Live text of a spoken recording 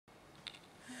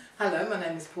Hello, my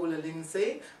name is Paula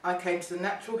Lindsay. I came to the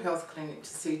Natural Health Clinic to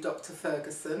see Dr.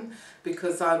 Ferguson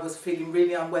because I was feeling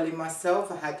really unwell in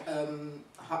myself. I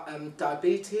had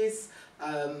diabetes,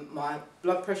 my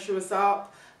blood pressure was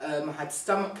up, I had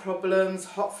stomach problems,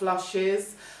 hot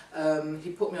flushes. He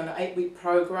put me on an 8-week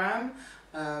program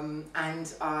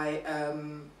and I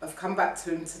have come back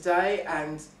to him today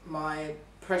and my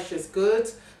pressure's good.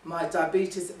 My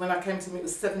diabetes, when I came to him, it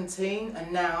was 17,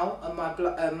 and now my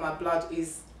blood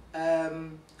is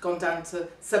gone down to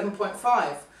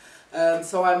 7.5.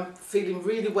 So I'm feeling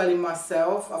really well in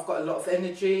myself. I've got a lot of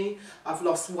energy. I've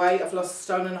lost weight. I've lost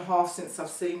 1.5 stones since I've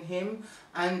seen him,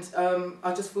 and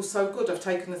I just feel so good. I've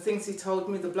taken the things he told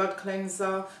me: the blood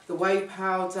cleanser, the whey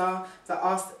powder, the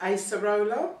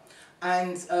acerola,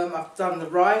 and I've done the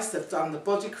rice. I've done the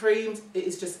body creams. It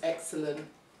is just excellent.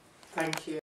 Thank you.